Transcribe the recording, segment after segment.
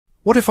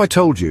What if I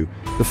told you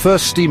the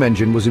first steam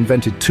engine was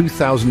invented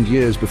 2,000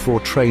 years before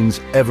trains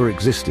ever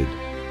existed?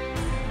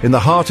 In the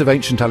heart of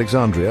ancient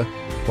Alexandria,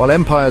 while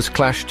empires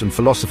clashed and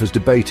philosophers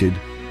debated,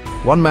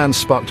 one man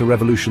sparked a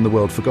revolution the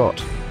world forgot.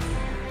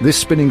 This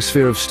spinning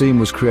sphere of steam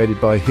was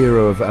created by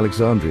Heron of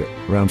Alexandria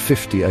around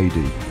 50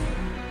 AD.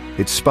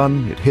 It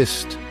spun, it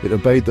hissed, it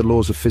obeyed the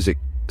laws of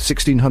physics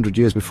 1,600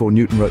 years before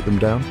Newton wrote them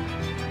down.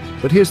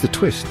 But here's the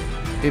twist.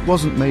 It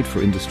wasn't made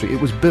for industry,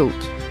 it was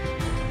built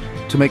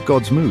to make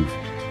gods move.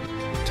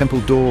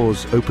 Temple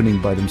doors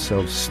opening by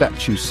themselves,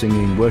 statues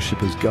singing,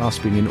 worshippers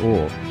gasping in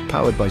awe,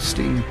 powered by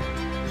steam.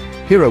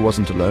 Heron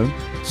wasn't alone.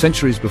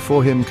 Centuries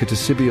before him,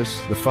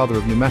 Ctesibius, the father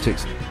of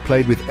pneumatics,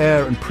 played with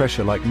air and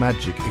pressure like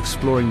magic,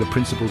 exploring the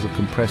principles of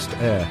compressed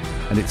air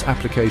and its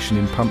application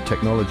in pump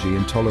technology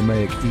in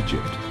Ptolemaic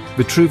Egypt.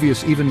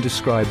 Vitruvius even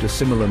described a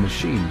similar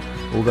machine,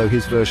 although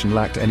his version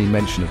lacked any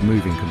mention of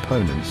moving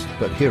components,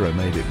 but Heron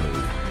made it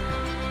move.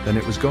 Then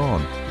it was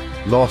gone,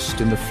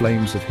 lost in the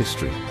flames of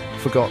history,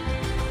 forgotten,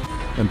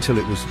 until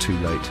it was too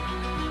late.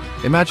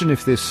 Imagine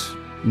if this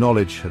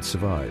knowledge had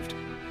survived,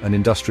 an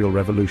industrial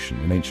revolution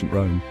in ancient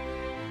Rome.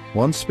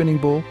 One spinning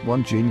ball,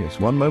 one genius,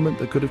 one moment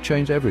that could have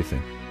changed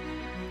everything.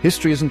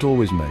 History isn't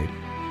always made.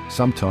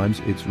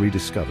 Sometimes it's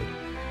rediscovered.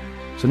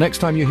 So next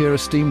time you hear a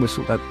steam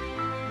whistle,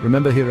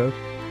 remember Heron?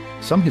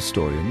 Some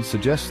historians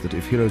suggest that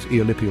if Heron's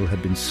Aeolipile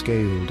had been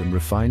scaled and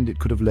refined, it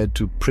could have led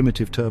to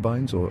primitive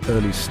turbines or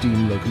early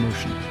steam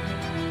locomotion.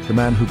 The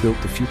man who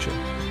built the future,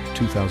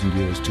 2,000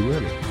 years too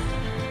early.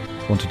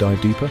 Want to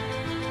dive deeper?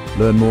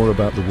 Learn more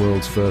about the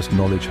world's first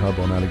knowledge hub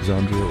on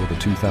Alexandria or the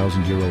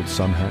 2,000-year-old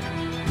sun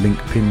hack? Link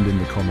pinned in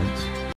the comments.